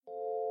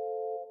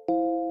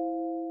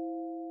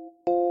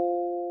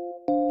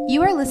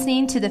You are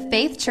listening to the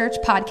Faith Church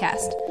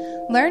Podcast.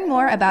 Learn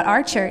more about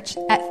our church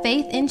at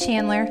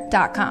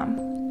faithinchandler.com.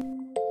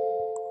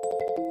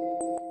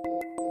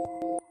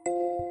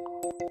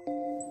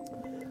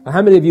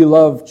 How many of you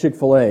love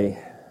Chick-fil-A?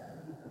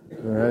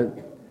 All right.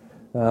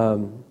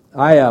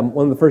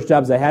 One of the first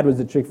jobs I had was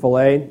at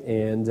Chick-fil-A,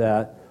 and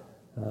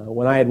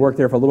when I had worked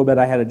there for a little bit,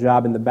 I had a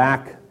job in the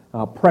back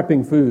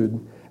prepping food.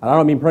 And I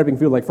don't mean prepping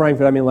food like frying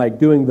food, I mean like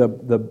doing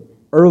the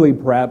early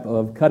prep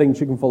of cutting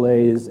chicken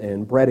fillets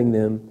and breading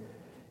them.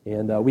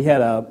 And we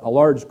had a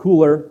large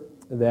cooler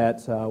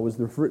that was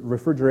the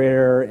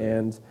refrigerator,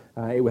 and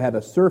it had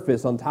a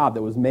surface on top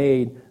that was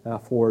made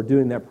for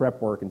doing that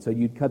prep work. And so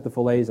you'd cut the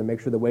fillets and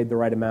make sure they weighed the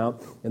right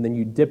amount, and then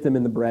you'd dip them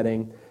in the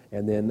breading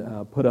and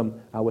then put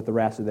them with the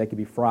rest so they could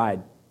be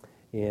fried.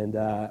 And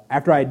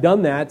after I had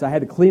done that, I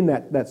had to clean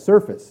that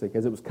surface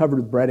because it was covered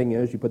with breading.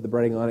 As you put the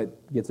breading on,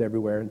 it gets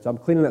everywhere. And so I'm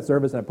cleaning that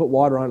surface, and I put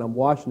water on it, and I'm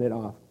washing it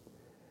off.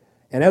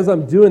 And as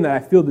I'm doing that, I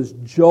feel this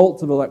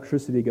jolt of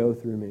electricity go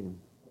through me.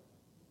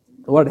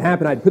 And what had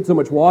happened, I'd put so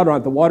much water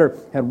on it, the water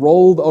had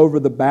rolled over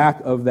the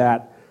back of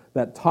that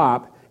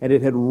top, and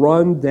it had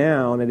run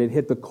down, and it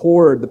hit the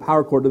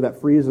power cord of that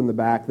freezer in the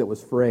back that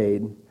was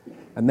frayed.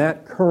 And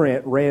that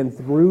current ran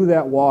through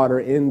that water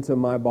into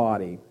my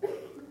body.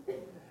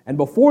 And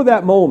before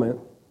that moment,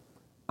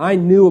 I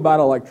knew about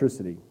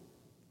electricity.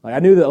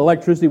 I knew that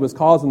electricity was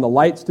causing the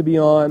lights to be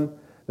on,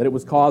 that it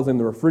was causing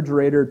the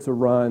refrigerator to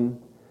run.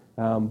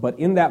 But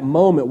in that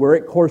moment where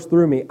it coursed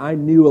through me, I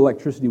knew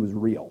electricity was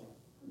real.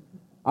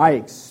 I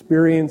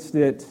experienced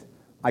it.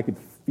 I could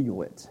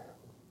feel it.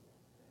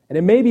 And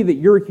it may be that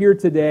you're here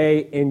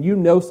today and you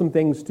know some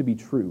things to be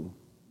true,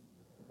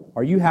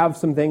 or you have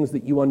some things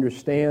that you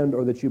understand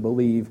or that you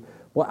believe.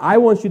 What I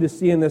want you to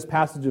see in this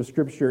passage of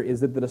Scripture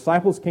is that the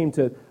disciples came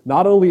to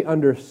not only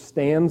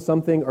understand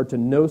something or to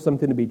know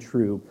something to be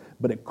true,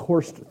 but it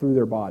coursed through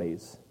their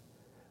bodies.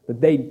 That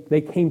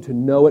they came to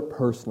know it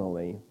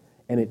personally,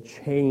 and it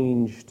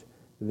changed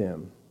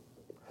them.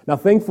 Now,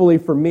 thankfully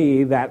for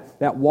me,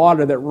 that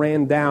water that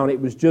ran down,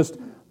 it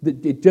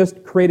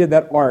just created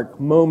that arc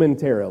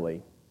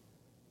momentarily.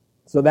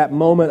 So that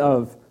moment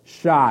of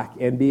shock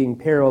and being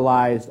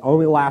paralyzed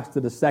only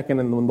lasted a second,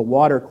 and when the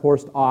water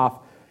coursed off,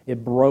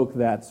 it broke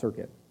that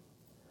circuit.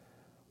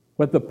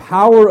 But the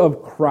power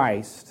of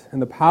Christ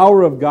and the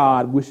power of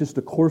God wishes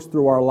to course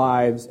through our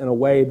lives in a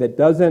way that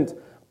doesn't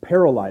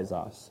paralyze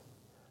us,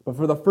 but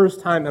for the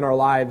first time in our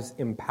lives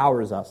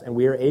empowers us, and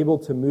we are able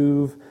to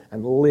move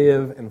and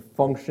live and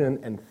function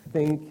and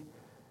think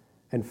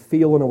and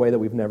feel in a way that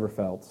we've never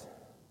felt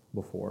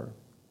before.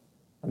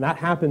 And that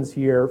happens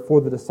here for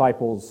the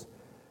disciples,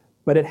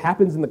 but it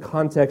happens in the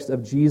context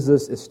of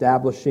Jesus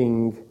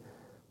establishing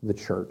the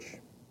church.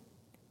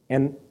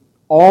 And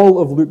all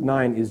of Luke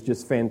 9 is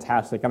just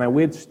fantastic, and I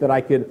wish that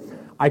I could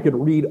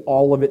read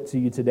all of it to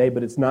you today,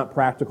 but it's not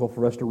practical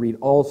for us to read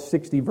all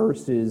 60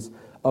 verses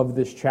of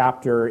this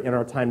chapter in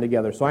our time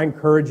together. So I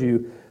encourage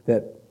you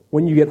that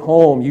when you get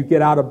home, you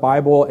get out a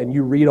Bible and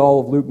you read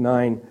all of Luke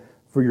 9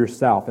 for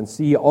yourself and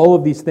see all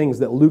of these things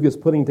that Luke is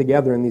putting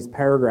together in these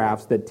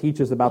paragraphs that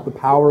teach us about the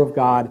power of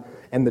God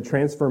and the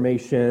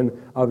transformation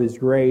of His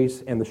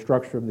grace and the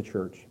structure of the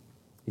church.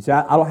 You see,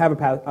 I don't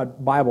have a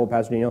Bible,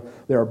 Pastor Daniel.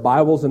 There are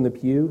Bibles in the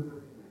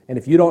pew, and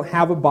if you don't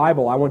have a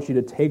Bible, I want you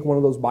to take one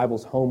of those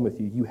Bibles home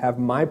with you. You have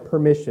my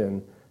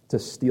permission to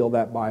steal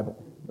that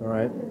Bible. All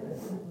right?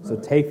 So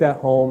take that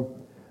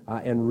home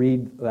and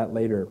read that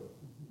later.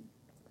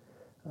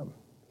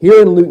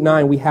 Here in Luke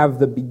 9, we have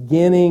the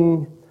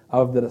beginning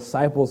of the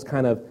disciples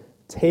kind of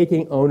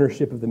taking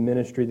ownership of the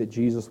ministry that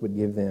Jesus would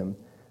give them. And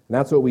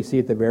that's what we see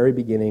at the very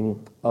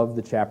beginning of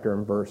the chapter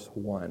in verse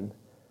 1.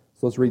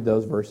 So let's read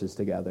those verses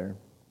together.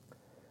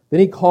 Then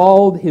He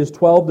called His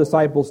 12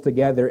 disciples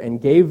together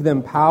and gave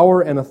them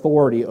power and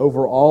authority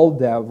over all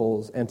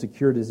devils and to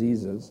cure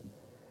diseases.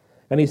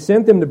 And He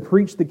sent them to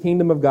preach the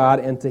kingdom of God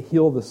and to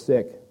heal the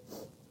sick.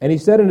 And He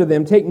said unto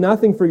them, Take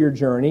nothing for your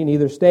journey,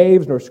 neither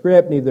staves, nor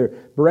scrip, neither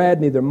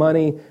bread, neither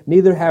money,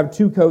 neither have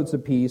 2 coats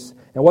apiece.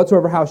 And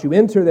whatsoever house you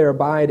enter, there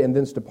abide, and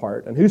thence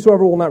depart. And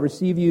whosoever will not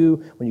receive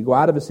you, when you go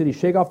out of a city,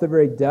 shake off the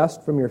very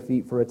dust from your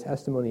feet for a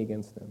testimony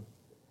against them.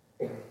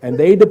 And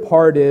they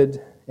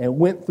departed and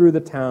went through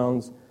the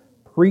towns,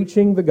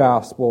 preaching the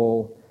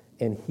gospel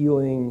and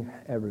healing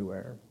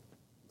everywhere.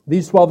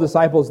 These 12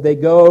 disciples, they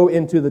go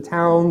into the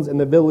towns and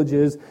the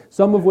villages,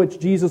 some of which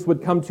Jesus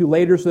would come to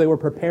later, so they were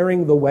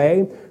preparing the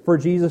way for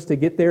Jesus to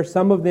get there.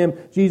 Some of them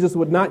Jesus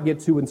would not get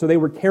to, and so they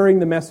were carrying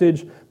the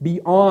message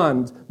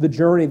beyond the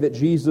journey that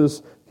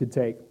Jesus could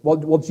take.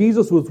 While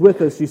Jesus was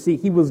with us, you see,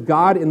 He was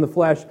God in the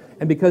flesh,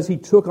 and because He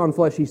took on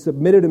flesh, He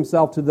submitted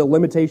Himself to the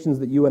limitations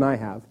that you and I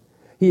have.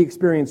 He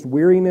experienced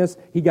weariness,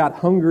 He got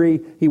hungry,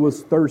 He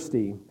was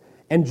thirsty.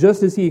 And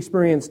just as He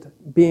experienced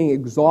being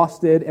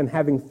exhausted and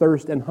having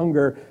thirst and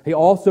hunger, He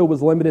also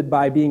was limited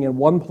by being in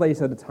one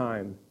place at a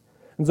time.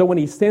 And so when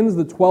He sends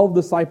the 12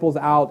 disciples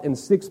out in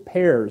 6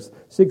 pairs,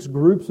 6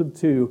 groups of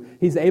 2,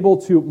 He's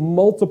able to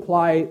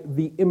multiply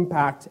the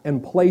impact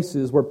and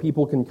places where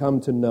people can come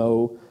to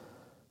know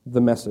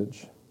the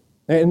message.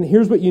 And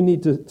here's what you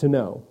need to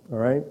know, all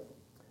right?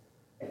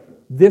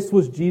 This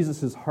was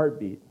Jesus'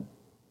 heartbeat,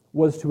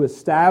 was to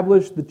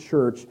establish the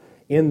church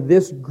in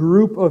this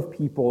group of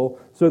people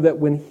so that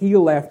when he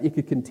left, it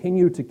could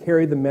continue to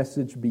carry the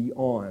message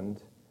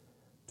beyond,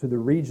 to the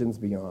regions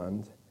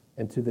beyond,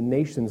 and to the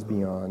nations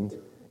beyond,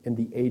 in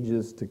the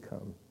ages to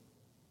come.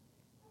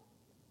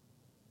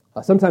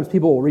 Sometimes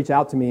people will reach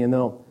out to me and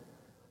they'll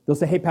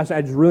say, "Hey, Pastor,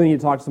 I just really need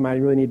to talk to somebody.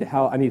 I really need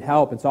help. I need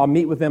help." And so I'll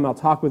meet with them. I'll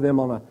talk with them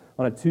on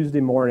a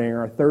Tuesday morning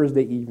or a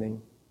Thursday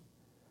evening.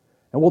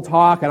 And we'll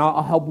talk, and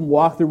I'll help them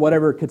walk through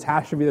whatever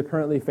catastrophe they're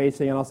currently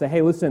facing. And I'll say,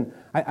 "Hey, listen,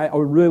 I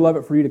would really love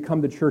it for you to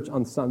come to church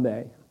on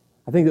Sunday.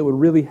 I think that would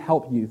really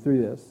help you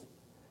through this."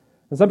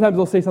 And sometimes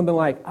they'll say something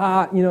like,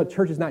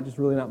 church is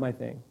really not my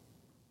thing.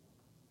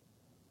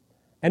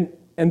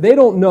 And they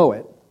don't know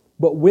it,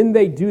 but when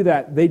they do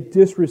that, they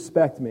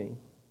disrespect me.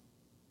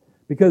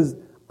 Because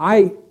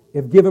I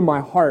have given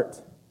my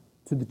heart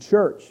to the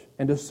church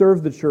and to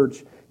serve the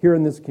church here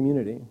in this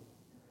community.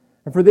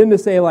 And for them to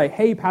say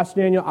 "Hey,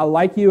 Pastor Daniel, I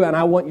like you and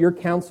I want your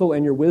counsel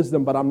and your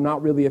wisdom, but I'm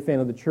not really a fan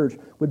of the church,"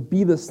 would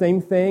be the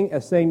same thing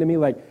as saying to me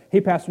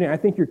 "Hey, Pastor Daniel, I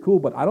think you're cool,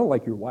 but I don't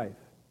like your wife.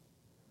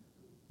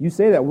 You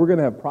say that, we're going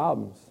to have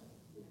problems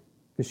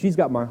because she's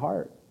got my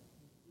heart.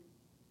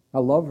 I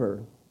love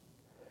her."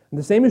 And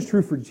the same is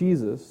true for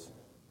Jesus.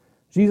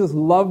 Jesus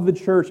loved the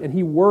church, and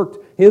he worked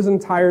his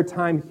entire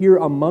time here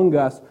among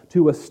us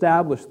to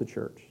establish the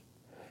church.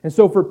 And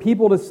so for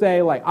people to say,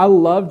 "I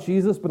love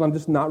Jesus, but I'm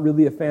just not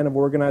really a fan of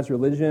organized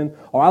religion,"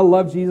 or "I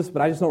love Jesus,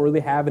 but I just don't really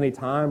have any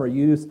time or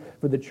use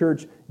for the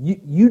church,"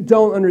 you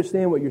don't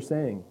understand what you're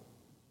saying.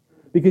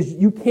 Because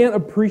you can't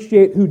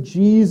appreciate who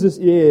Jesus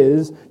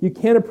is, you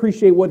can't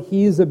appreciate what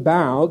he's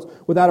about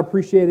without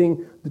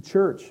appreciating the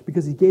church,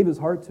 because he gave his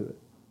heart to it.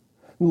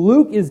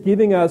 Luke is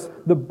giving us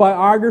the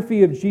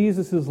biography of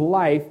Jesus'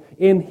 life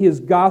in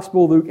his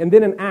Gospel, Luke. And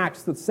then in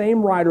Acts, the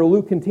same writer,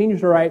 Luke, continues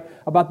to write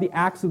about the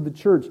acts of the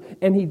church.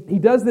 And he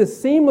does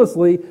this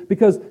seamlessly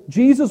because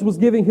Jesus was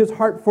giving his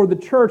heart for the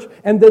church,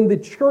 and then the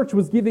church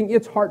was giving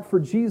its heart for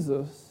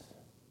Jesus.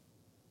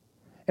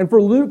 And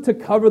for Luke to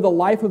cover the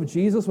life of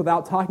Jesus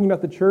without talking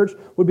about the church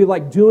would be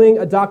like doing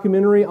a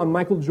documentary on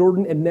Michael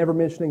Jordan and never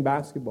mentioning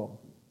basketball.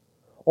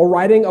 Or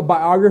writing a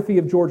biography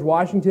of George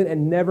Washington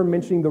and never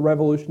mentioning the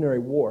Revolutionary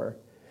War.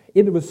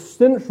 It was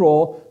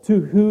central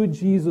to who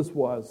Jesus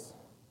was.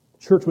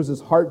 Church was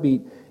his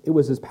heartbeat. It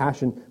was his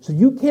passion. So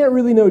you can't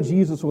really know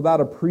Jesus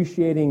without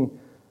appreciating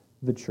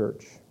the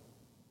church.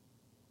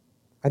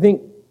 I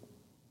think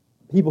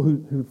people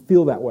who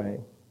feel that way,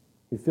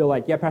 who feel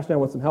 "Yeah, Pastor, I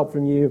want some help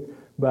from you,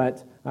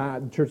 but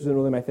the church isn't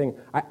really my thing."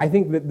 I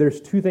think that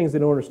there's two things they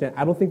don't understand.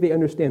 I don't think they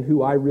understand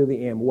who I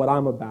really am, what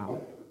I'm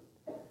about.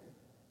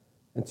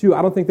 And two,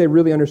 I don't think they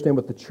really understand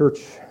what the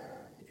church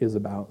is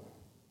about.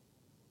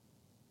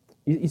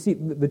 You see,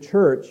 the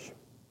church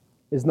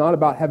is not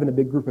about having a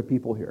big group of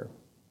people here.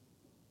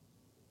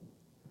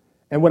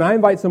 And when I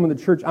invite someone to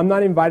church, I'm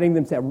not inviting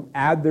them to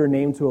add their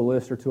name to a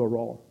list or to a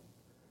roll.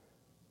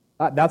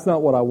 That's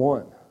not what I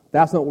want.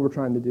 That's not what we're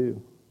trying to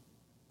do.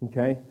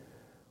 Okay?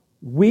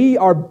 We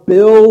are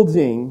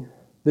building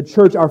the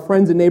church our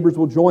friends and neighbors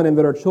will join and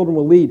that our children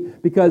will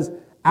lead, because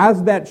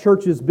as that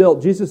church is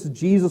built,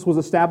 Jesus was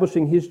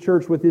establishing his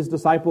church with his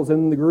disciples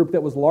and the group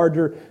that was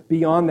larger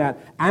beyond that.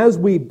 As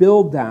we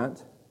build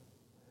that,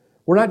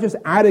 we're not just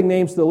adding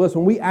names to the list.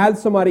 When we add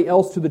somebody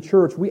else to the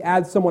church, we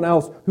add someone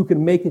else who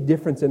can make a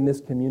difference in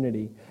this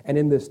community and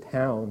in this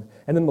town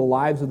and in the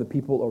lives of the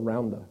people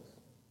around us.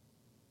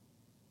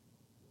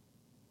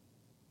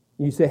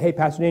 You say, "Hey,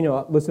 Pastor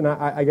Daniel, listen,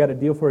 I got a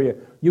deal for you.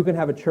 You can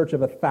have a church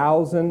of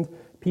 1,000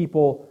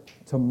 people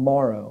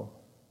tomorrow.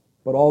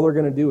 But all they're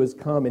going to do is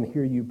come and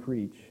hear you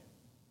preach."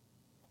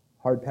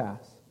 Hard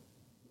pass.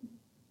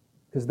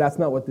 Because that's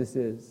not what this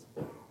is.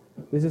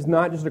 This is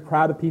not just a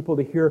crowd of people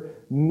to hear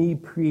me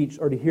preach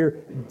or to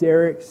hear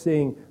Derek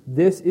sing.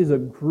 This is a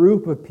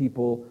group of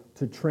people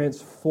to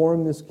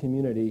transform this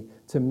community,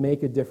 to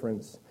make a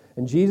difference.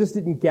 And Jesus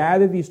didn't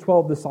gather these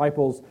 12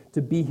 disciples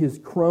to be his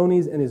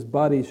cronies and his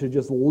buddies, to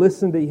just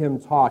listen to him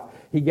talk.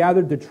 He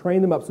gathered to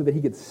train them up so that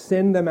he could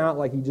send them out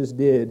like he just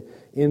did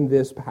in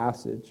this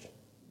passage.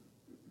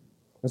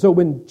 And so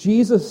when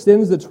Jesus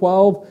sends the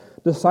 12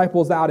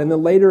 disciples out, and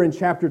then later in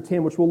chapter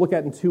 10, which we'll look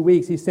at in 2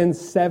 weeks, he sends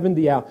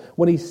 70 out.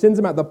 When he sends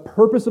them out, the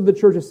purpose of the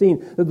church is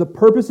seen, that the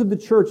purpose of the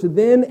church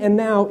then and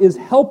now is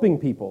helping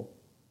people.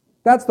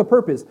 That's the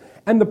purpose.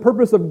 And the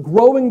purpose of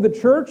growing the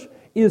church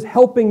is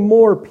helping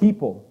more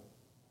people.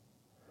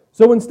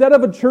 So instead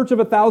of a church of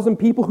 1,000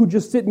 people who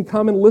just sit and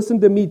come and listen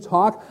to me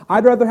talk,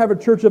 I'd rather have a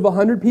church of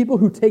 100 people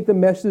who take the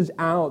message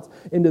out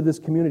into this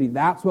community.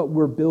 That's what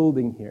we're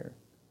building here.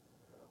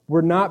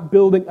 We're not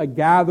building a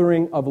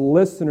gathering of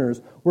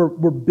listeners. We're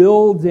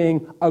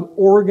building an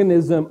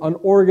organism, an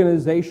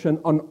organization,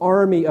 an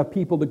army of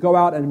people to go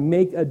out and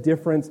make a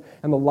difference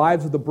in the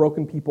lives of the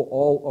broken people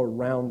all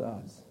around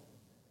us.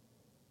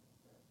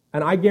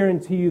 And I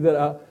guarantee you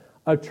that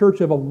a church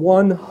of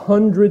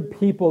 100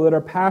 people that are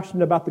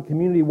passionate about the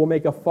community will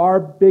make a far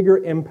bigger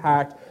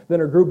impact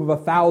than a group of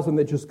 1,000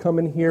 that just come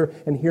in here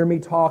and hear me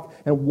talk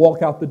and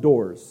walk out the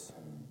doors.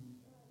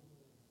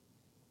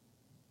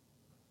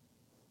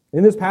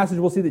 In this passage,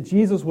 we'll see that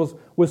Jesus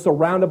was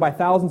surrounded by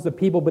thousands of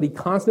people, but he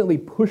constantly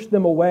pushed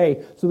them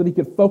away so that he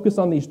could focus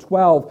on these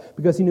 12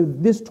 because he knew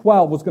this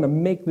 12 was going to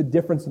make the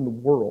difference in the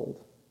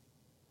world.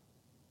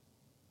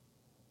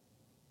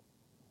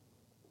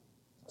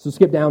 So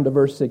skip down to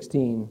verse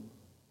 16.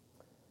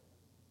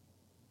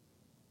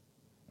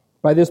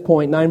 By this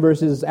point, 9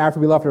 verses after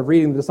we left off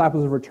reading, the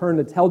disciples have returned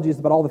to tell Jesus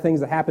about all the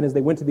things that happened as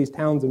they went to these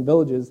towns and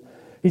villages.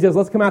 He says,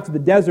 let's come out to the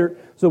desert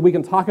so we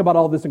can talk about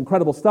all this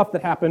incredible stuff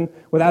that happened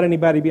without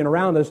anybody being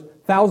around us.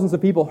 Thousands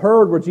of people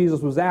heard where Jesus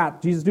was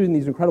at, Jesus doing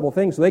these incredible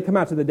things, so they come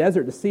out to the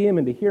desert to see him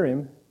and to hear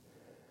him.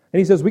 And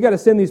he says, we got to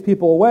send these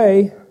people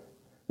away.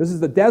 This is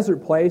the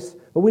desert place,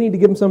 but we need to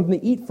give them something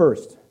to eat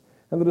first.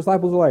 And the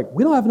disciples are like,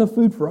 we don't have enough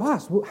food for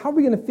us. How are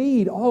we going to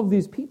feed all of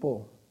these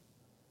people?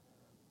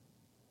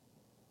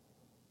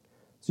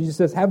 So Jesus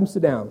says, have them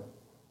sit down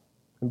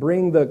and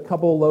bring the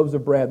couple of loaves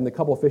of bread and the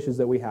couple of fishes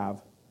that we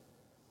have.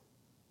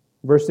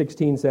 Verse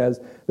 16 says,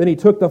 then he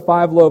took the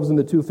 5 loaves and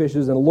the 2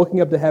 fishes, and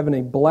looking up to heaven,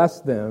 he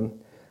blessed them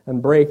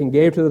and brake and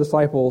gave to the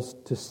disciples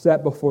to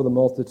set before the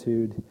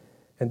multitude.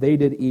 And they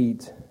did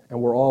eat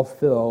and were all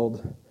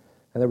filled,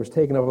 and there was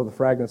taken up of the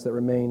fragments that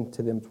remained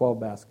to them 12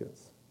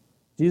 baskets.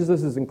 Jesus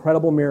does this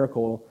incredible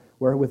miracle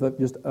where with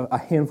just a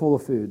handful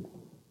of food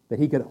that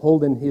he could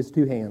hold in his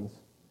 2 hands,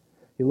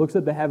 he looks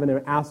up to heaven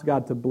and asks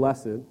God to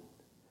bless it,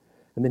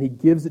 and then he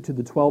gives it to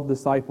the 12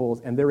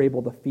 disciples, and they're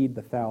able to feed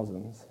the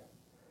thousands.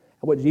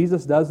 And what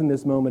Jesus does in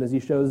this moment is he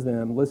shows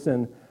them,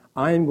 listen,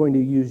 I am going to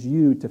use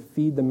you to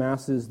feed the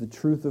masses the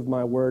truth of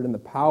my word and the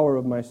power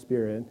of my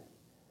spirit.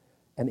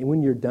 And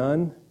when you're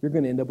done, you're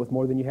going to end up with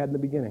more than you had in the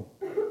beginning.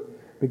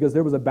 Because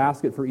there was a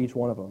basket for each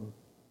one of them.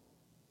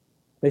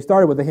 They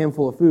started with a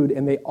handful of food,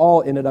 and they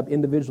all ended up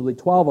individually,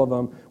 12 of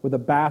them, with a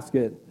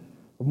basket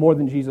of more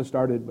than Jesus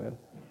started with.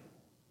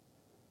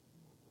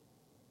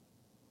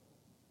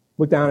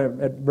 Look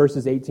down at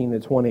verses 18 to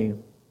 20.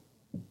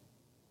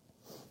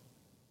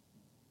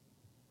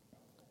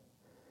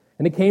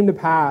 And it came to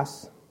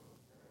pass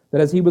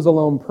that as he was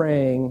alone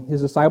praying,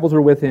 his disciples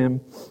were with him,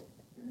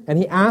 and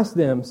he asked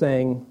them,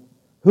 saying,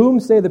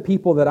 whom say the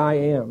people that I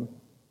am?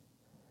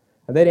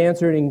 And they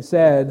answering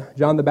said,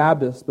 John the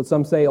Baptist, but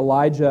some say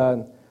Elijah,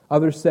 and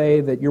others say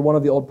that you're one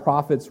of the old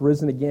prophets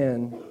risen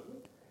again.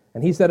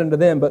 And he said unto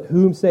them, but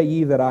whom say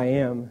ye that I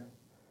am?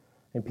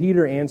 And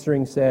Peter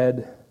answering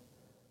said,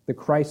 the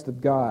Christ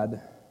of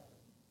God.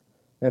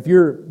 Now, if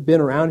you've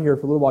been around here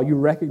for a little while, you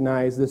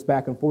recognize this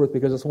back and forth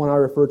because it's one I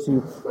refer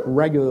to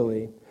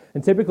regularly.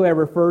 And typically I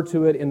refer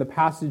to it in the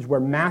passage where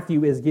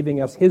Matthew is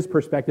giving us his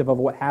perspective of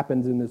what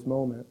happens in this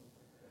moment.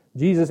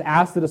 Jesus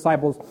asked the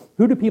disciples,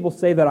 who do people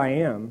say that I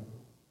am?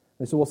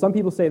 They said, well, some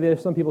people say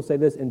this, some people say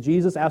this. And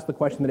Jesus asked the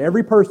question that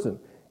every person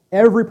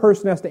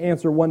has to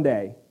answer one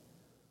day.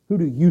 Who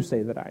do you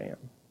say that I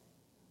am?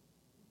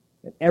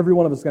 And every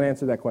one of us is going to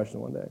answer that question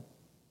one day.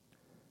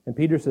 And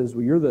Peter says,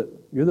 well, you're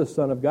the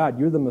Son of God.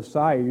 You're the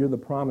Messiah. You're the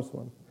promised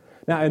one.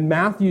 Now, in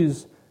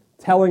Matthew's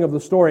telling of the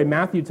story,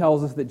 Matthew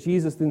tells us that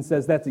Jesus then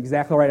says, that's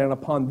exactly right. And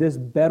upon this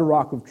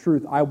bedrock of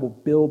truth, I will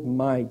build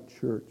my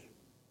church.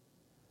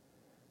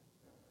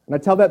 And I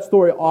tell that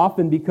story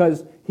often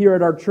because here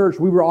at our church,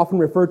 we were often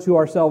referred to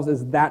ourselves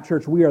as that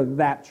church. We are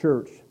that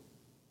church.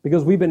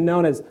 Because we've been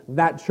known as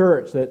that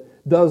church that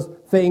does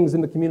things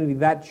in the community,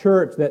 that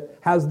church that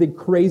has the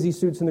crazy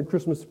suits in the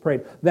Christmas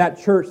parade, that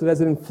church that has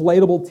an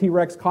inflatable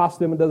T-Rex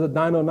costume and does a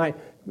dino night.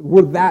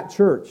 We're that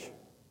church.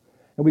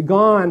 And we've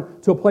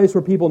gone to a place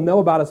where people know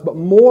about us, but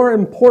more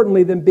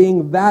importantly than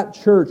being that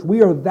church,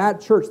 we are that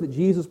church that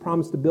Jesus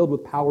promised to build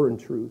with power and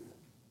truth.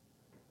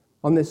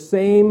 On this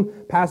same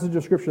passage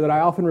of Scripture that I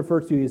often refer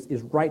to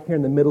is right here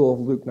in the middle of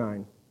Luke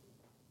 9.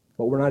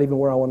 But we're not even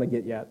where I want to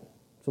get yet.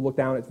 So look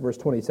down at verse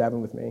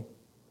 27 with me.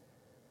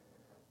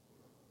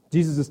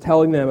 Jesus is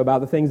telling them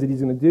about the things that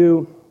he's going to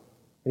do.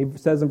 And he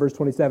says in verse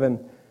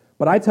 27,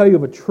 but I tell you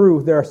of a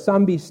truth, there are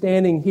some be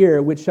standing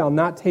here which shall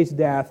not taste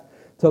death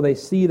till they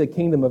see the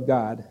kingdom of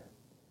God.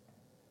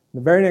 The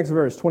very next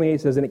verse,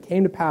 28, says, and it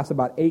came to pass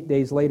about 8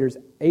 days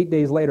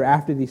later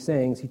after these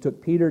sayings, he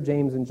took Peter,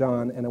 James, and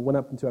John, and went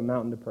up into a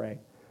mountain to pray.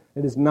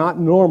 It is not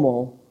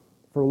normal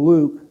for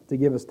Luke to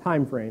give us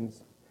time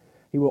frames.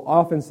 He will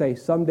often say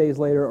some days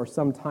later or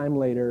some time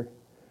later,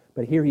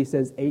 but here he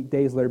says 8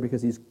 days later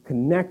because he's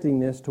connecting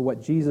this to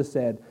what Jesus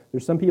said.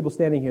 There's some people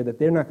standing here that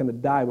they're not going to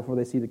die before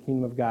they see the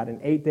kingdom of God. And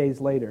 8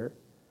 days later,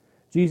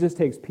 Jesus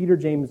takes Peter,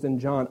 James, and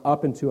John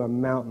up into a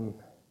mountain,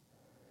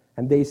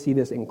 and they see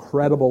this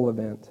incredible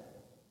event.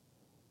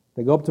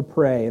 They go up to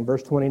pray, and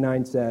verse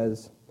 29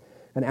 says,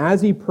 and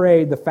as he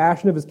prayed, the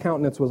fashion of his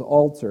countenance was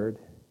altered,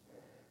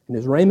 and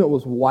his raiment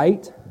was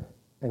white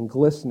and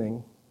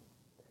glistening.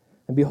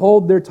 And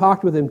behold, there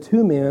talked with him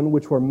 2 men,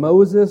 which were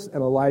Moses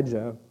and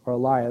Elijah, or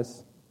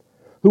Elias,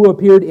 who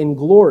appeared in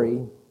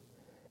glory,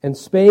 and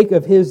spake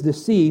of his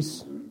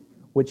decease,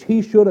 which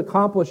he should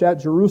accomplish at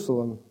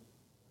Jerusalem.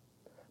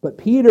 But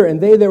Peter and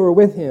they that were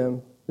with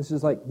him, This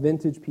is like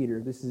vintage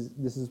Peter. This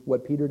is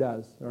what Peter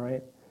does, all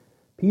right?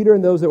 Peter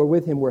and those that were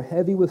with him were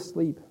heavy with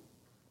sleep.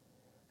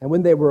 And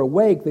when they were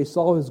awake, they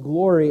saw his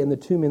glory and the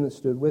two men that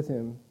stood with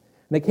him.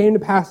 And it came to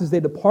pass as they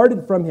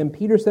departed from him,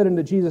 Peter said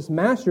unto Jesus,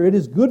 Master, it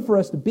is good for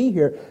us to be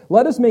here.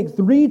 Let us make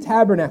 3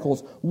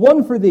 tabernacles,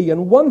 one for thee,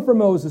 and one for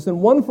Moses,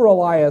 and one for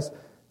Elias,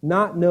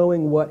 not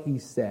knowing what he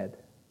said.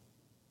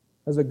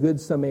 That's a good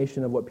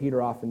summation of what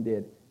Peter often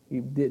did. He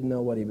didn't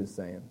know what he was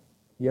saying.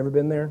 You ever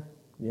been there?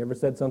 You ever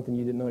said something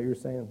you didn't know what you were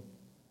saying?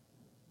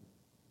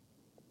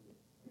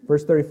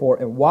 Verse 34,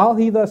 and while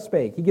he thus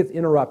spake, he gets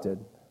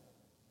interrupted.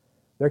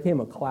 There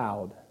came a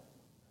cloud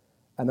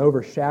and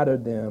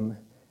overshadowed them,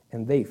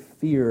 and they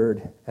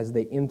feared as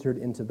they entered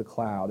into the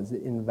cloud, as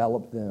it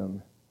enveloped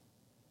them.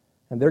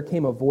 And there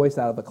came a voice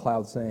out of the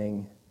cloud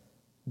saying,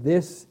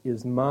 This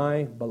is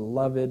my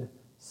beloved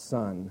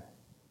Son.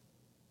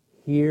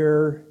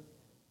 Hear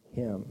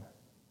him.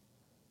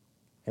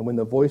 And when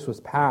the voice was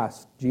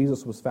past,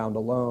 Jesus was found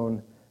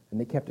alone, and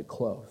they kept it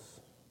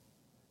close,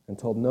 and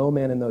told no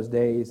man in those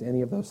days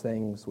any of those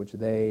things which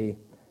they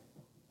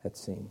had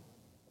seen.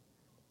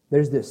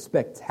 There's this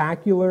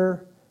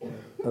spectacular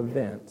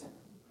event.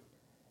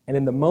 And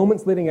in the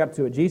moments leading up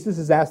to it, Jesus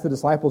has asked the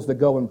disciples to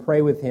go and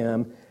pray with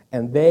him,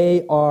 and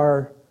they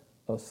are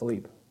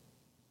asleep.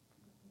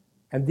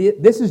 And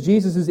this is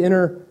Jesus'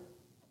 inner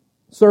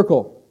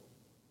circle.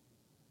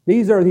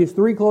 These are his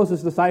 3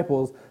 closest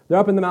disciples. They're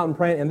up in the mountain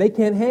praying, and they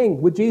can't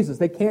hang with Jesus.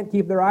 They can't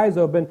keep their eyes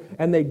open,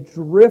 and they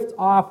drift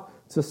off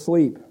to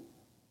sleep.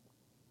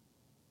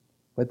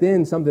 But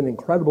then something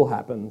incredible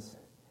happens,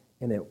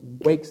 and it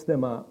wakes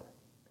them up.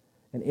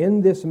 And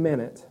in this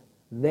minute,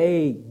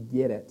 they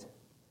get it.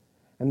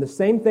 And the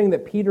same thing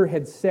that Peter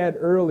had said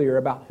earlier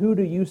about who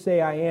do you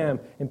say I am?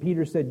 And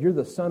Peter said, you're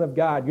the Son of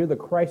God, you're the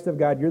Christ of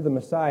God, you're the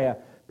Messiah.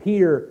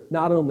 Peter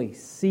not only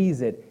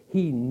sees it,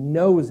 he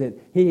knows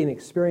it, he can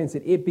experience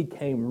it. It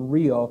became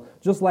real.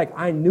 Just like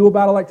I knew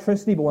about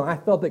electricity, but when I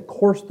felt it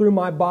course through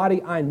my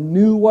body, I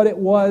knew what it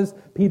was.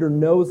 Peter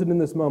knows it in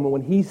this moment.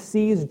 When he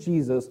sees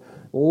Jesus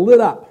lit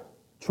up,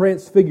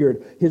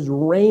 transfigured, his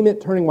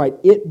raiment turning white,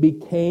 it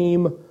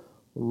became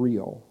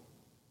real.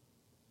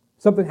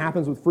 Something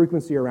happens with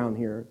frequency around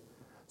here.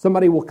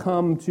 Somebody will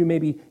come to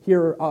maybe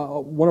hear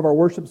one of our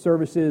worship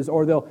services,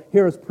 or they'll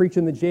hear us preach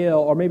in the jail,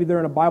 or maybe they're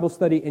in a Bible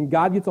study, and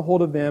God gets a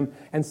hold of them,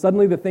 and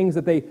suddenly the things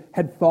that they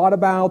had thought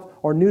about,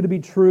 or knew to be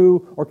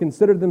true, or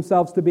considered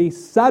themselves to be,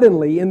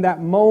 suddenly, in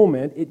that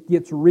moment, it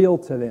gets real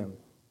to them.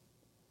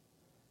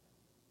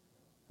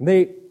 And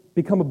they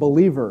become a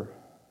believer.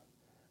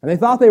 And they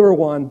thought they were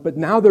one, but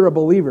now they're a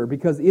believer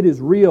because it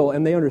is real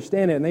and they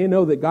understand it and they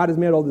know that God has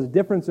made all this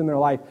difference in their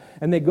life.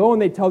 And they go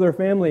and they tell their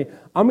family,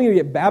 I'm going to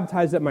get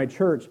baptized at my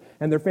church.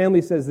 And their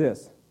family says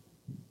this,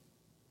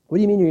 what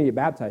do you mean you're going to get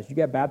baptized? You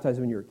got baptized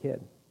when you were a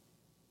kid.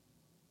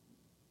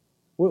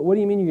 What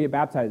do you mean you get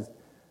baptized?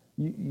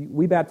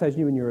 We baptized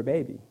you when you were a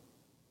baby.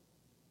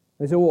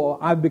 They say, well,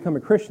 I've become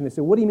a Christian. They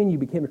say, what do you mean you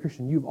became a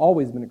Christian? You've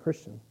always been a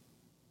Christian.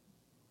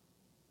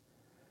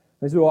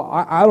 They say, well,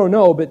 I don't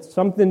know, but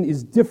something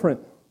is different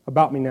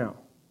about me now.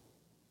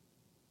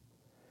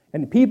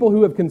 And people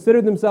who have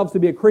considered themselves to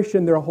be a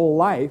Christian their whole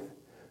life,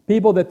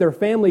 people that their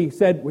family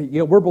said,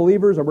 we're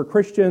believers or we're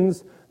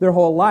Christians their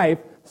whole life,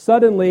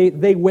 suddenly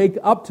they wake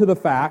up to the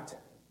fact,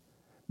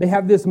 they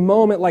have this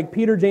moment like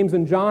Peter, James,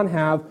 and John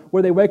have,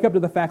 where they wake up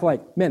to the fact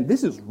like, man,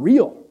 this is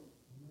real.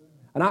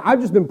 And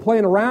I've just been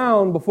playing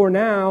around before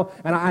now,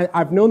 and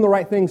I've known the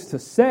right things to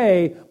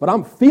say, but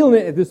I'm feeling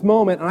it at this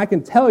moment, and I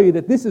can tell you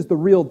that this is the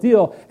real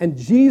deal, and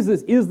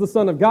Jesus is the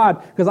Son of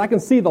God, because I can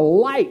see the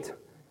light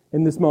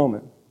in this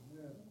moment.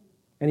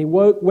 And he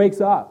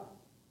wakes up.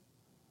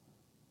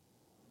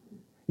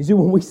 You see,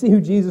 when we see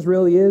who Jesus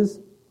really is,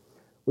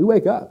 we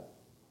wake up.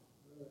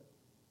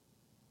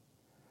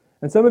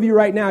 And some of you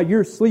right now,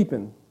 you're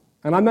sleeping.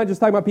 And I'm not just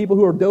talking about people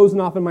who are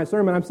dozing off in my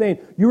sermon. I'm saying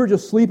you were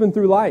just sleeping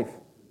through life.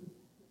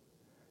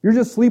 You're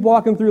just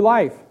sleepwalking through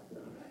life.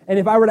 And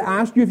if I were to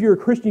ask you if you're a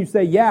Christian, you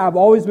say, yeah, I've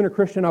always been a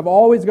Christian. I've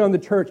always gone to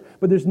church.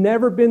 But there's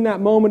never been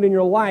that moment in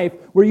your life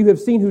where you have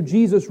seen who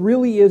Jesus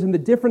really is and the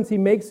difference he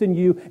makes in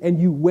you, and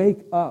you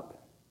wake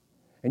up.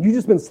 And you've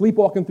just been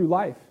sleepwalking through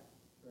life.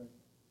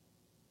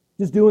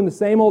 Just doing the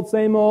same old,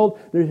 same old.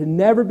 There's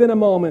never been a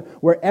moment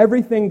where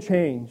everything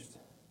changed.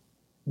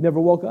 Never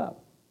woke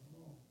up.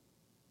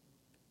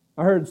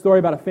 I heard a story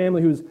about a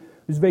family who's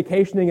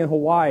vacationing in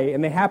Hawaii,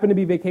 and they happened to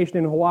be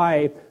vacationing in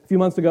Hawaii a few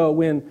months ago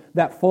when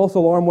that false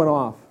alarm went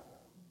off.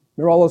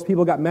 Remember, all those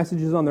people got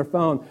messages on their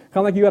phone, kind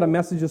of like you got a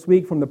message this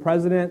week from the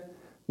president,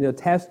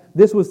 test.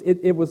 This was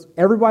it was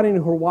everybody in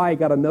Hawaii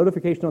got a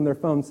notification on their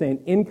phone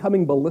saying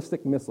incoming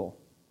ballistic missile.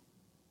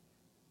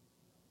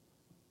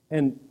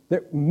 And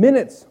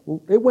minutes,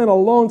 it went a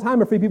long time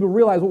before people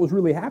realized what was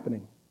really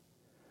happening.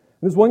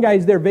 And this one guy,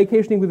 he's there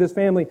vacationing with his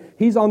family.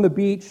 He's on the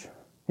beach.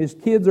 His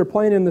kids are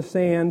playing in the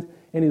sand.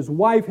 And his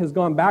wife has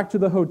gone back to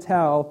the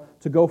hotel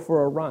to go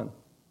for a run.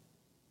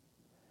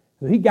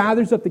 So he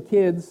gathers up the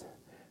kids,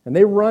 and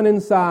they run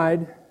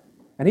inside,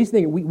 and he's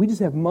thinking, we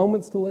just have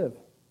moments to live.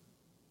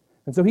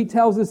 And so he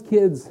tells his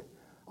kids,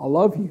 I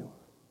love you.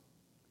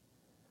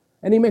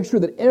 And he makes sure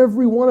that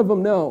every one of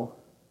them know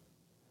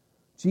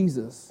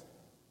Jesus.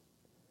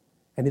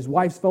 And his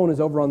wife's phone is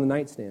over on the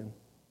nightstand.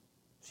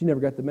 She never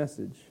got the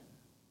message.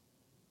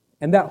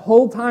 And that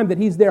whole time that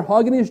he's there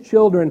hugging his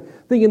children,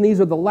 thinking these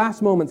are the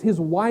last moments, his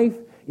wife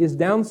is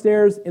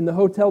downstairs in the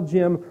hotel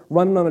gym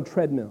running on a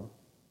treadmill.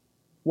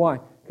 Why?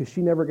 Because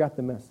she never got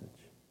the message.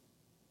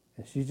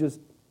 And she's just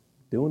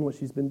doing what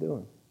she's been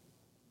doing.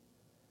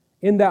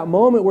 In that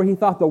moment where he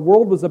thought the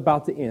world was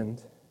about to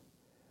end,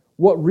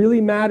 what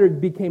really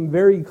mattered became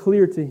very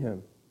clear to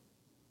him.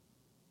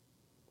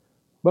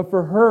 But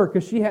for her,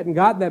 because she hadn't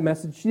gotten that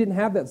message, she didn't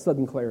have that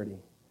sudden clarity.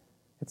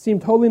 It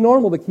seemed totally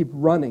normal to keep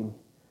running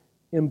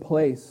in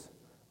place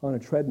on a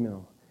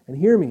treadmill. And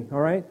hear me, all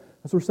right?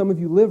 That's where some of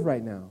you live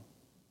right now.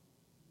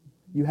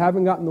 You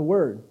haven't gotten the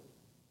word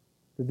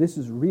that this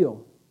is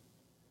real.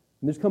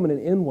 And there's coming an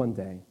end one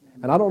day.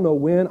 And I don't know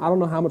when, I don't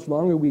know how much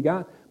longer we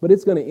got, but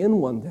it's going to end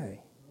one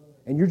day.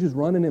 And you're just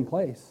running in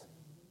place.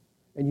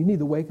 And you need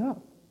to wake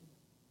up.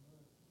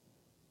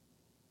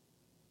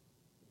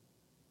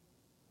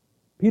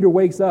 Peter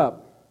wakes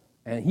up,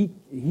 and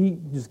he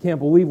just can't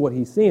believe what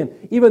he's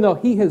seeing. Even though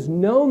he has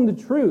known the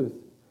truth,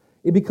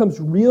 it becomes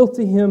real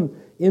to him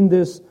in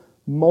this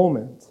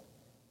moment.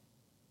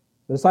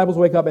 The disciples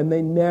wake up, and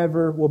they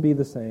never will be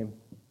the same.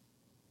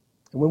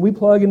 And when we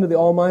plug into the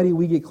Almighty,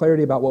 we get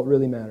clarity about what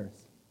really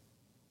matters.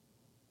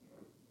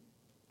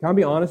 Can I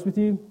be honest with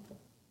you?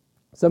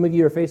 Some of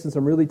you are facing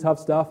some really tough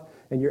stuff,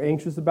 and you're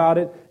anxious about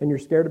it, and you're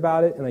scared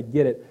about it, and I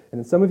get it. And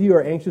then some of you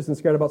are anxious and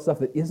scared about stuff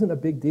that isn't a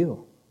big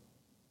deal.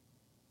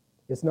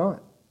 It's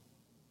not.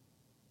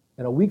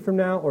 And a week from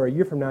now or a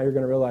year from now, you're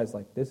going to realize,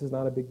 this is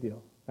not a big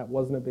deal. That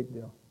wasn't a big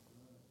deal.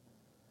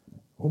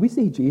 When we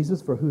see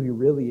Jesus for who he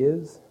really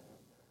is,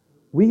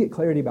 we get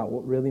clarity about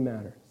what really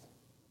matters.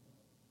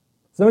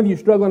 Some of you are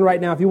struggling right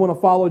now if you want to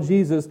follow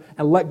Jesus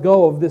and let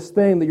go of this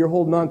thing that you're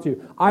holding on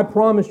to. I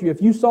promise you,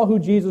 if you saw who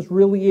Jesus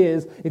really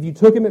is, if you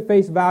took him at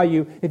face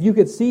value, if you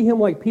could see him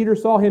like Peter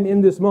saw him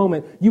in this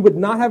moment, you would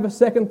not have a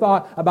second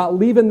thought about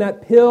leaving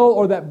that pill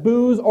or that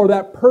booze or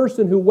that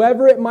person,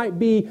 whoever it might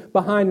be,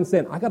 behind and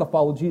saying, I got to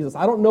follow Jesus.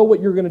 I don't know what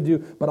you're going to do,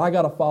 but I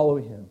got to follow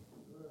him.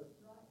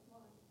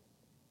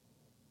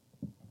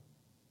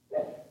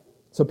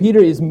 So Peter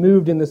is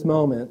moved in this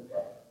moment.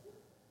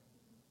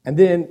 And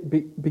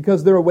then,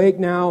 because they're awake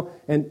now,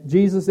 and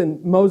Jesus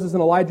and Moses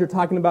and Elijah are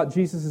talking about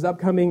Jesus'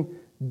 upcoming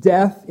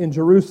death in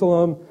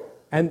Jerusalem,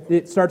 and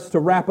it starts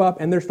to wrap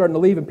up, and they're starting to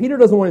leave, and Peter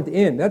doesn't want it to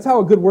end. That's how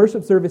a good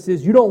worship service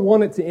is. You don't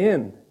want it to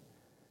end.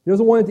 He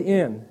doesn't want it to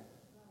end.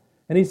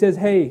 And he says,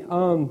 hey,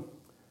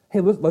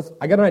 let's.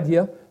 I got an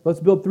idea. Let's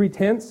build 3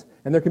 tents,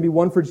 and there can be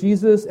one for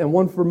Jesus, and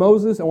one for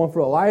Moses, and one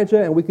for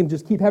Elijah, and we can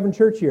just keep having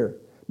church here.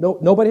 No,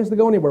 nobody has to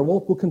go anywhere. We'll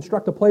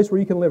construct a place where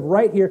you can live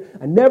right here.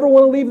 I never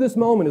want to leave this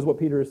moment, is what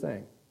Peter is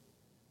saying.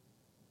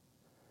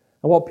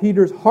 And while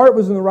Peter's heart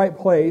was in the right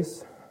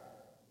place,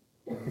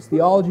 his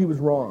theology was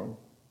wrong.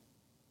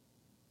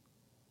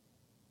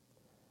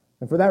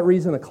 And for that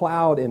reason, a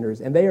cloud enters,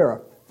 and they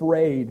are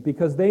afraid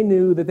because they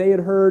knew that they had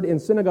heard in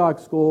synagogue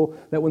school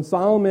that when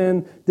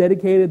Solomon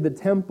dedicated the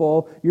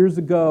temple years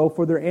ago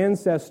for their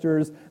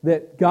ancestors,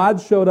 that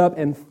God showed up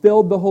and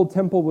filled the whole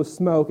temple with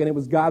smoke, and it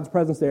was God's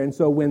presence there. And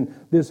so when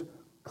this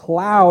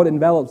cloud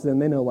envelops them,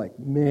 they know,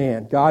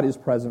 man, God is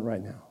present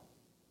right now.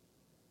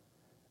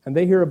 And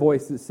they hear a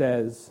voice that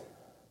says,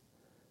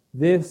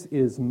 "This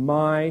is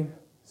my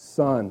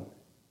son.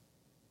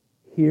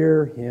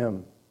 Hear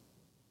him."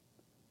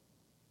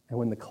 And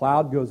when the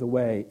cloud goes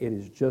away, it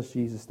is just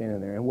Jesus standing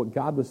there. And what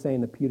God was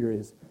saying to Peter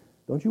is,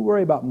 don't you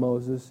worry about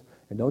Moses,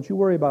 and don't you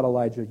worry about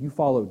Elijah. You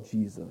follow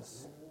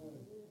Jesus.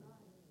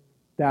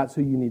 That's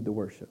who you need to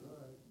worship.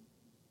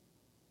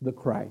 The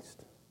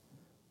Christ.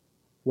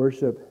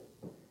 Worship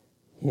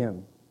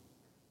him.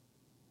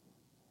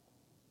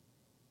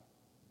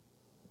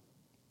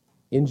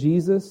 In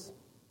Jesus,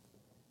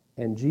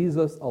 and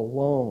Jesus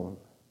alone,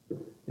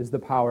 is the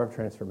power of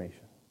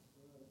transformation.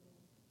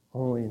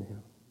 Only in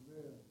him.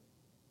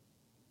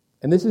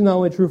 And this is not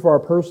only true for our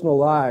personal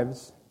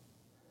lives,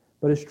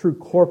 but it's true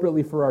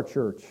corporately for our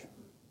church.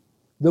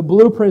 The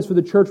blueprints for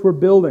the church we're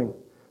building,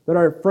 that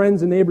our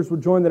friends and neighbors will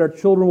join, that our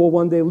children will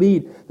one day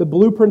lead, the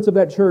blueprints of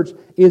that church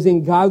is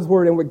in God's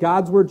Word, and what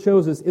God's Word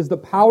shows us is the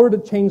power to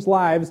change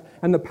lives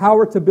and the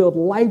power to build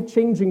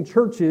life-changing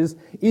churches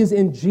is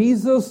in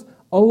Jesus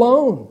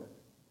alone.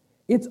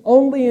 It's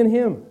only in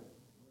him.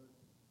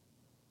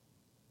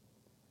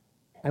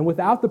 And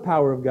without the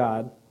power of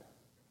God,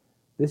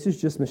 this is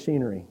just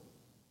machinery.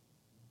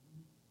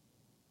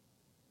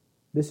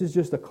 This is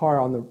just a car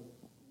on the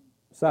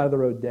side of the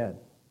road dead.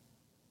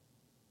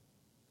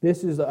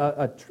 This is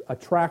a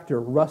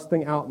tractor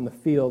rusting out in the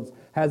fields,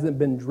 hasn't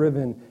been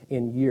driven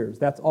in years.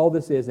 That's all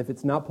this is if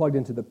it's not plugged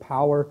into the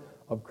power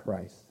of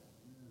Christ.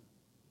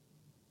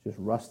 Just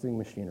rusting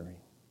machinery.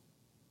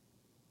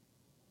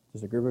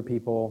 Just a group of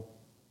people,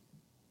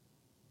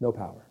 no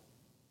power.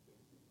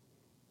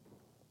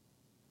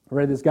 I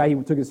read this guy, he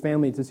took his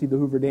family to see the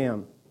Hoover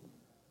Dam.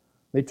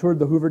 They toured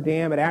the Hoover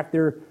Dam, and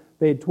after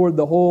they had toured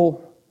the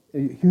whole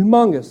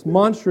humongous,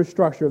 monstrous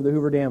structure of the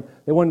Hoover Dam.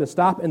 They wanted to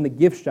stop in the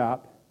gift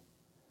shop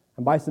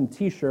and buy some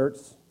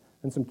T-shirts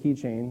and some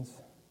keychains.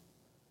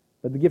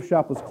 But the gift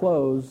shop was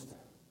closed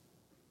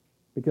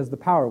because the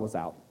power was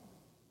out.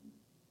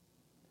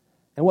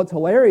 And what's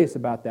hilarious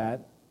about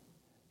that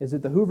is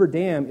that the Hoover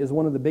Dam is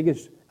one of the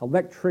biggest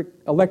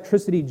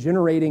electricity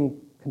generating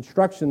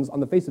constructions on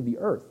the face of the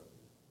earth.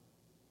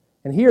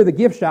 And here the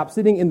gift shop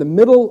sitting in the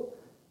middle,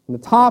 on the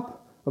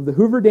top of the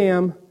Hoover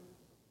Dam,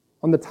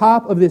 on the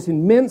top of this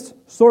immense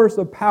source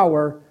of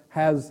power,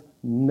 has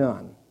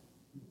none.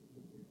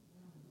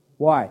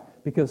 Why?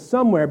 Because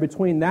somewhere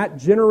between that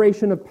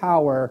generation of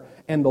power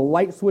and the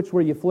light switch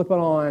where you flip it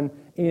on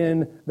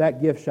in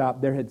that gift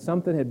shop,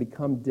 something had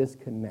become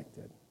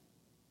disconnected.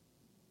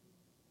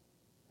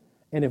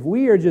 And if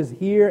we are just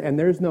here and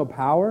there's no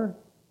power,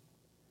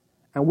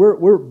 and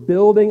we're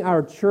building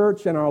our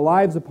church and our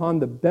lives upon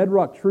the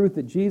bedrock truth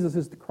that Jesus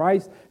is the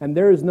Christ, and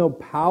there is no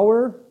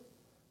power,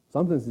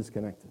 something's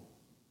disconnected.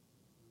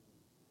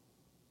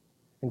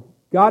 And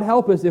God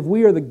help us if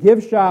we are the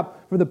gift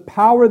shop for the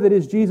power that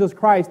is Jesus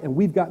Christ, and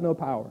we've got no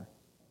power.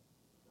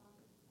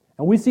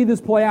 And we see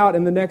this play out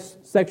in the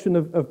next section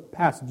of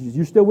passages.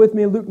 You're still with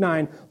me in Luke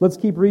 9. Let's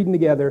keep reading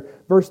together.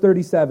 Verse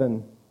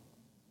 37.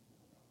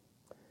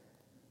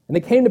 And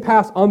it came to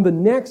pass on the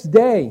next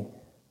day,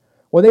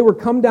 when they were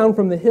come down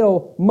from the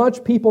hill,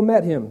 much people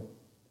met him.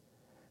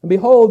 And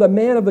behold, a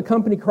man of the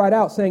company cried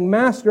out, saying,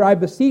 Master, I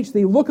beseech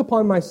thee, look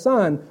upon my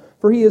son,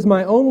 for he is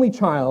my only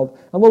child.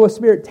 And lo, a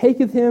spirit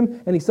taketh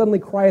him, and he suddenly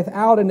crieth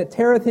out, and it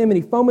teareth him, and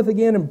he foameth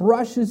again, and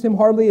brushes him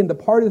hardly, and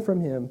departeth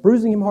from him.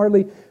 Bruising him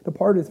hardly,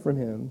 departeth from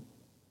him.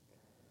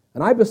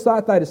 And I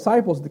besought thy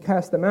disciples to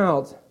cast them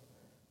out,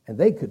 and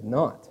they could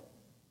not.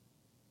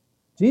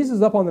 Jesus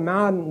is up on the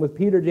mountain with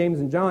Peter, James,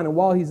 and John, and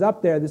while he's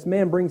up there, this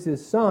man brings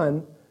his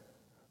son,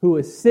 who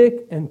is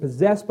sick and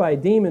possessed by a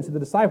demon, to the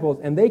disciples,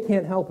 and they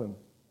can't help him.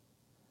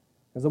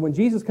 And so when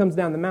Jesus comes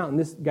down the mountain,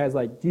 this guy's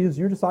like, Jesus,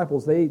 your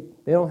disciples, they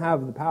don't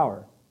have the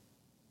power.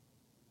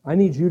 I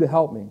need you to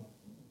help me.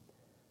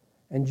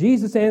 And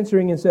Jesus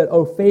answering and said,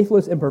 O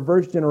faithless and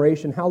perverse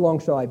generation, how long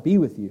shall I be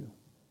with you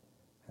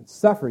and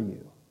suffer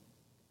you?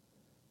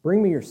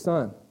 Bring me your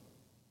son.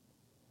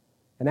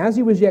 And as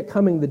he was yet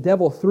coming, the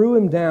devil threw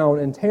him down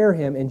and tear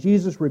him, and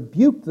Jesus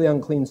rebuked the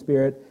unclean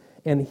spirit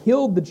and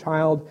healed the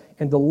child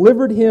and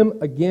delivered him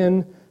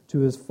again to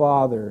his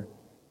father.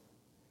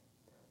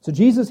 So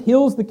Jesus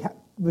heals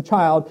the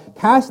child,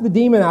 casts the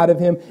demon out of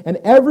him, and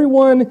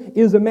everyone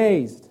is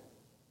amazed.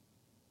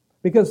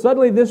 Because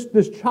suddenly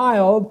this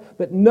child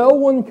that no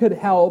one could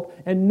help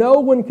and no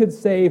one could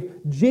save,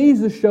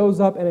 Jesus shows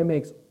up and it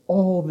makes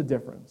all the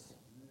difference.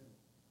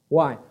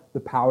 Why? The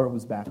power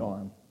was back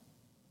on.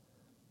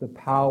 The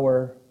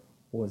power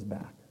was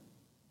back.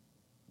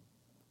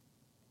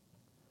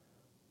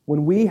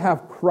 When we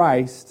have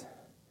Christ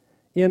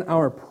in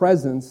our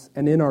presence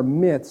and in our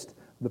midst,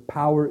 the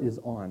power is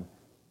on.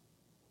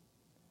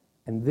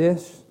 And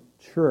this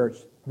church,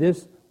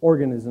 this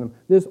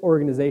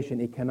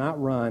organization, it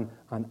cannot run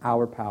on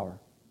our power.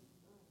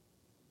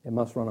 It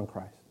must run on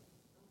Christ.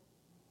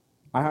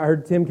 I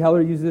heard Tim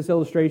Keller use this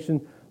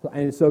illustration,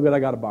 and it's so good I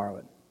got to borrow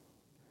it.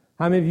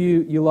 How many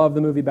of you love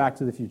the movie Back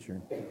to the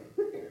Future?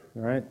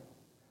 All right?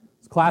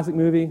 It's a classic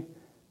movie.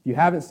 If you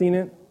haven't seen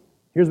it,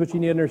 here's what you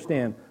need to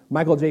understand.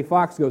 Michael J.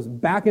 Fox goes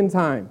back in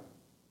time.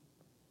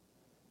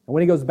 And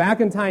when he goes back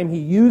in time, he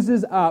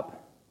uses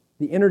up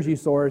the energy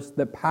source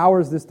that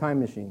powers this time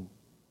machine.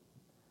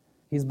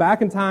 He's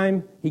back in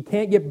time. He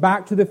can't get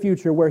back to the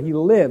future where he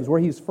lives, where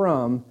he's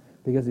from,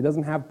 because he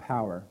doesn't have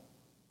power.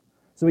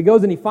 So he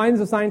goes and he finds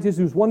a scientist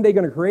who's one day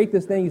going to create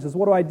this thing. He says,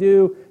 what do I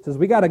do? He says,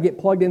 we got to get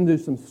plugged into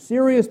some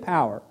serious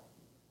power.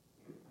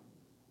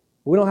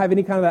 We don't have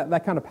any kind of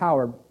that kind of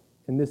power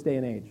in this day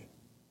and age.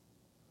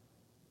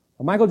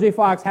 Well, Michael J.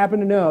 Fox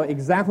happened to know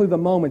exactly the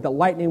moment that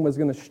lightning was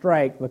going to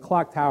strike the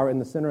clock tower in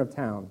the center of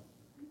town.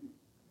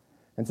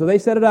 And so they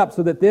set it up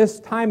so that this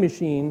time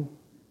machine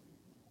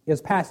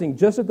is passing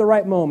just at the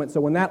right moment.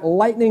 So when that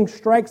lightning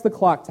strikes the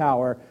clock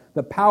tower,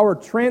 the power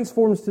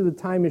transforms to the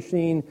time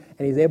machine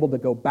and he's able to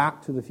go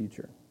back to the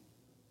future.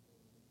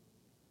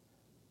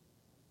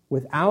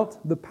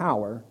 Without the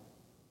power,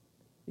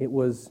 it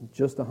was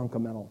just a hunk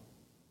of metal.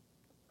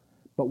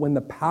 But when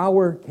the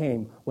power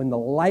came, when the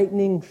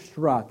lightning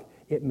struck,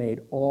 it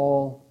made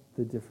all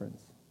the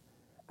difference.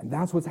 And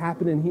that's what's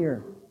happening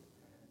here.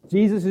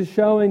 Jesus is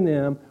showing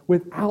them,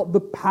 without the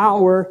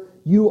power,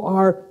 you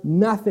are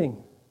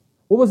nothing.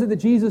 What was it that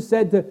Jesus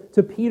said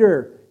to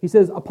Peter? He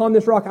says, upon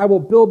this rock I will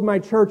build my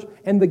church,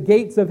 and the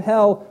gates of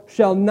hell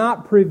shall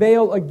not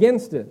prevail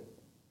against it.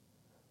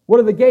 What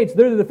are the gates?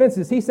 They're the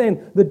defenses. He's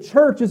saying the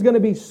church is going to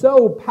be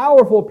so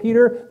powerful,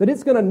 Peter, that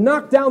it's going to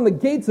knock down the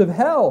gates of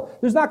hell.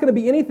 There's not going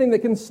to be anything that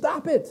can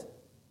stop it.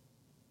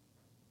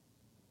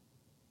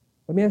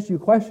 Let me ask you a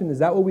question. Is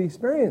that what we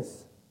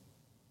experience?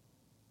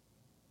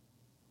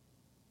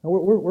 No,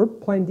 we're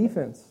playing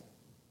defense.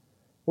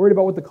 Worried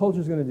about what the culture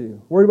is going to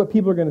do. Worried about what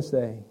people are going to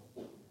say.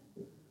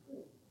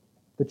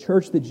 The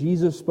church that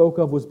Jesus spoke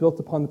of was built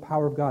upon the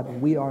power of God,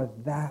 and we are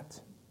that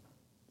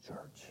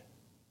church.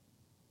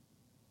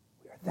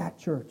 that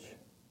church.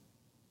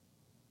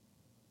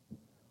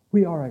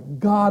 We are a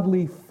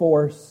godly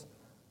force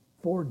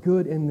for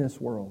good in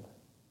this world.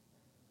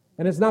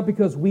 And it's not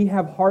because we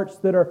have hearts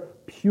that are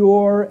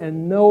pure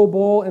and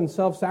noble and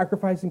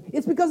self-sacrificing.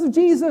 It's because of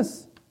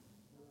Jesus.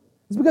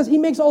 It's because He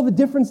makes all the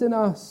difference in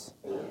us.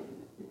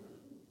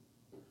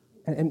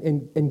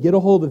 And get a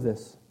hold of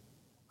this.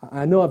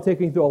 I know I'm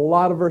taking you through a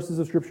lot of verses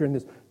of Scripture in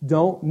this.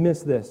 Don't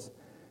miss this.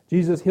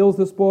 Jesus heals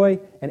this boy,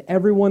 and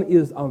everyone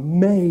is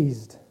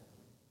amazed.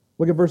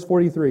 Look at verse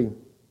 43.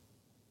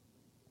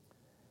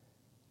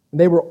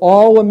 They were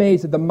all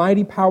amazed at the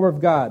mighty power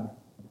of God.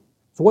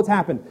 So what's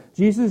happened?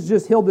 Jesus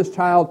just healed this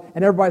child,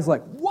 and everybody's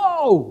like,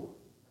 whoa!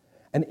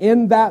 And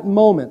in that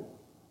moment,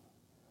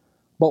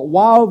 but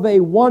while they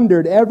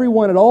wondered,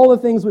 everyone, at all the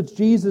things which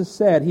Jesus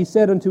said, He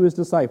said unto His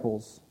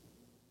disciples,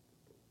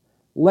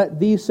 let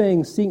these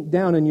sayings sink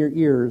down in your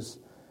ears,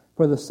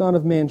 for the Son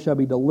of Man shall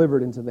be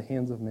delivered into the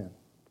hands of men.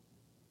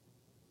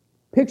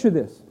 Picture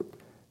this.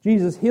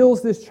 Jesus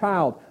heals this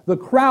child. The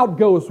crowd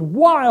goes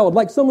wild,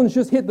 like someone's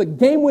just hit the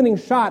game-winning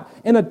shot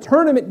in a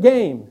tournament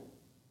game.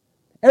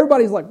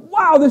 Everybody's like,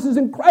 wow, this is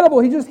incredible.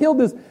 He just healed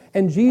this.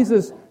 And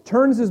Jesus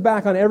turns His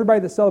back on everybody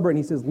that's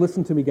celebrating. He says,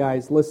 listen to me,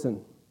 guys.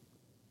 Listen.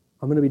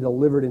 I'm going to be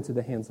delivered into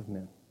the hands of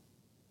men.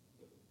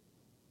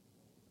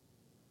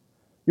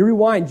 You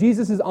rewind.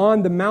 Jesus is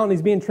on the mountain.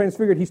 He's being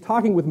transfigured. He's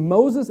talking with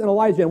Moses and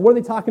Elijah. And what are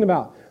they talking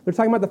about? They're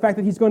talking about the fact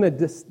that he's going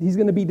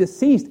to be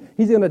deceased.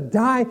 He's going to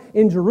die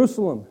in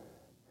Jerusalem.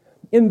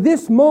 In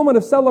this moment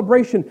of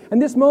celebration,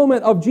 and this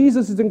moment of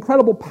Jesus'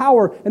 incredible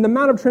power and the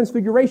Mount of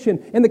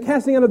Transfiguration and the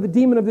casting out of the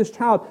demon of this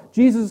child,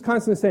 Jesus is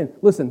constantly saying,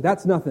 listen,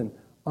 that's nothing.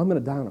 I'm going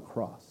to die on a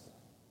cross.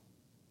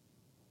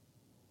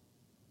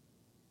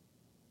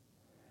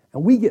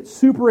 And we get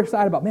super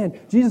excited about, man,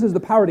 Jesus has the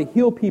power to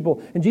heal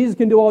people, and Jesus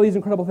can do all these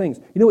incredible things.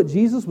 You know what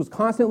Jesus was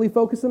constantly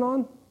focusing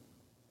on?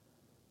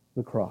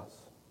 The cross.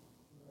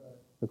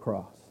 The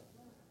cross.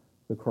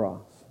 The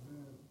cross.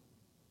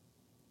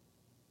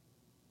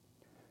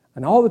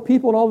 And all the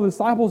people and all the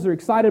disciples are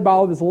excited about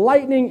all this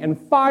lightning and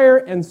fire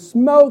and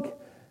smoke.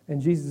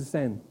 And Jesus is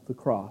saying, the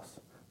cross,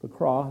 the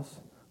cross,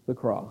 the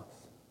cross.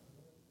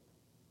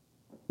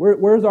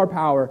 Where's our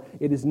power?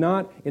 It is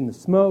not in the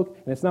smoke,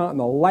 and it's not in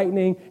the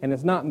lightning, and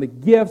it's not in the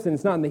gifts, and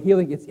it's not in the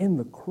healing. It's in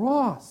the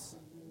cross.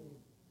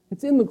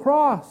 It's in the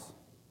cross.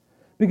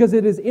 Because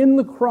it is in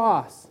the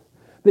cross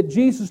that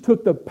Jesus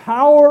took the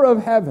power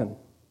of heaven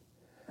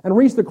and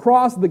reached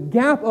across the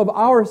gap of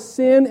our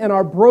sin and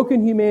our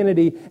broken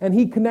humanity, and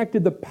He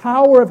connected the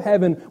power of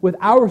heaven with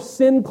our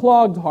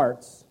sin-clogged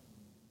hearts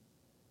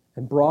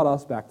and brought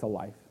us back to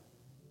life.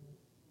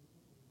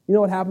 You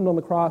know what happened on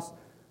the cross?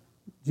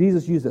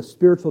 Jesus used a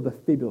spiritual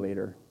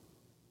defibrillator.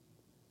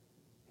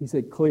 He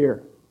said,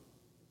 clear.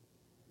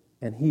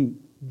 And He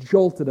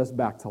jolted us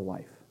back to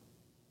life.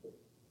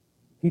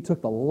 He took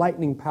the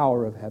lightning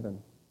power of heaven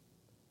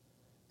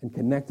and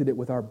connected it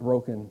with our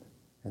broken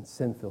and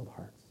sin-filled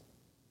hearts.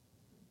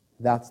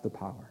 That's the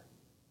power.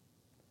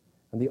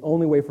 And the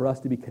only way for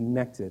us to be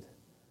connected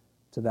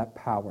to that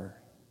power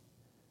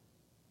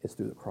is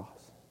through the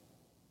cross.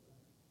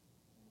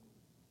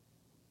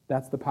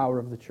 That's the power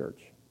of the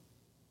church.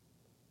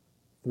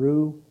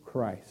 Through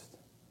Christ,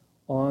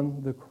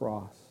 on the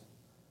cross,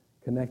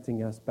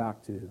 connecting us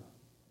back to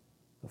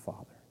the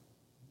Father.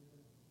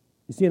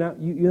 You see,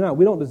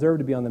 we don't deserve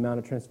to be on the Mount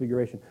of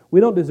Transfiguration. We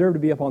don't deserve to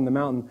be up on the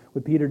mountain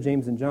with Peter,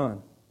 James, and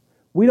John.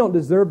 We don't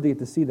deserve to get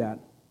to see that.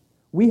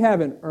 We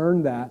haven't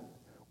earned that.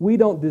 We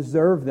don't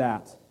deserve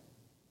that.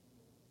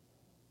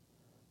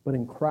 But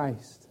in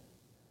Christ,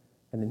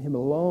 and in Him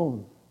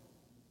alone,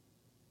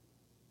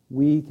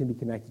 we can be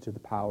connected to the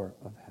power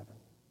of heaven.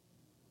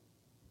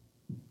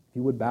 If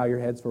you would bow your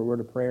heads for a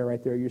word of prayer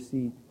right there at your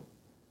seat.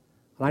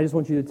 And I just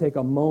want you to take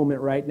a moment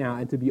right now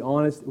and to be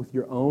honest with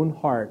your own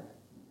heart.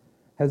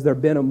 Has there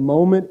been a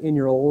moment in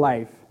your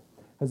life,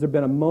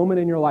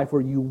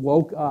 where you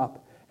woke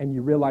up and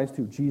you realized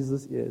who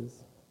Jesus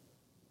is?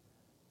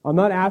 I'm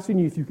not asking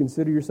you if you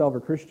consider yourself a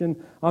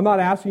Christian. I'm not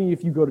asking you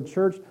if you go to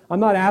church. I'm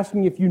not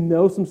asking you if you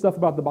know some stuff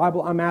about the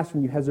Bible. I'm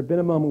asking you, has there been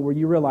a moment where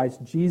you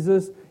realized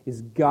Jesus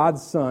is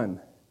God's Son?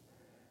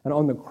 And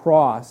on the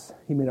cross,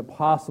 He made it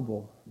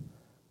possible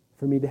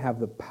for me to have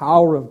the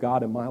power of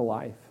God in my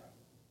life.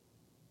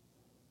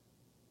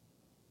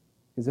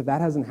 Because if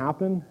that hasn't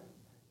happened,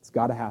 it's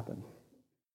got to happen.